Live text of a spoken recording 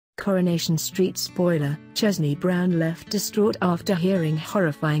Coronation Street spoiler: Chesney Brown left distraught after hearing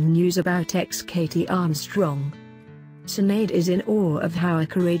horrifying news about ex Katy Armstrong. Sinead is in awe of how a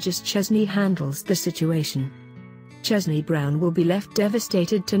courageous Chesney handles the situation. Chesney Brown will be left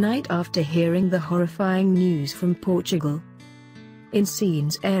devastated tonight after hearing the horrifying news from Portugal. In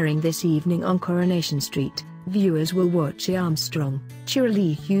scenes airing this evening on Coronation Street, viewers will watch Armstrong,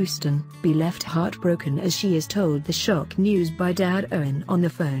 Cherylee Houston, be left heartbroken as she is told the shock news by dad Owen on the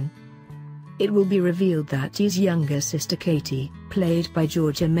phone. It will be revealed that his younger sister Katy, played by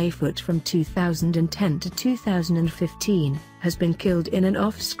Georgia May Foote from 2010 to 2015, has been killed in an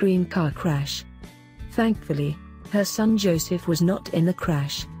off-screen car crash. Thankfully, her son Joseph was not in the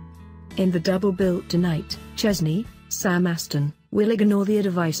crash. In the double bill tonight, Chesney, Aston, will ignore the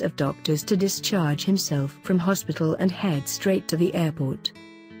advice of doctors to discharge himself from hospital and head straight to the airport.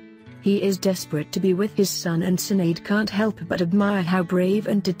 He is desperate to be with his son, and Sinead can't help but admire how brave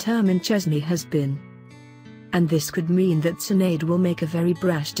and determined Chesney has been. And this could mean that Sinead will make a very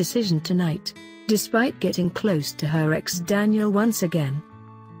brash decision tonight, despite getting close to her ex Daniel once again.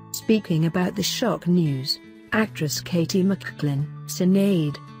 Speaking about the shock news, actress Katie McLachlan,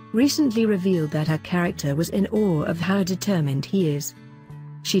 Sinead, recently revealed that her character was in awe of how determined he is.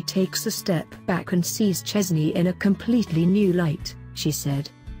 She takes a step back and sees Chesney in a completely new light, she said.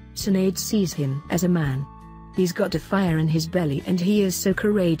 Sinead sees him as a man. He's got a fire in his belly and he is so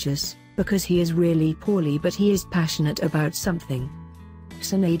courageous, because he is really poorly but he is passionate about something.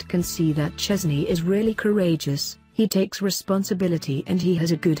 Sinead can see that Chesney is really courageous, he takes responsibility and he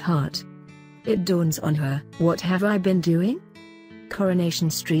has a good heart. It dawns on her, what have I been doing? Coronation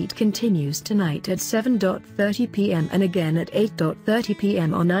Street continues tonight at 7:30 p.m. and again at 8:30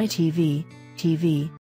 p.m. on ITV TV.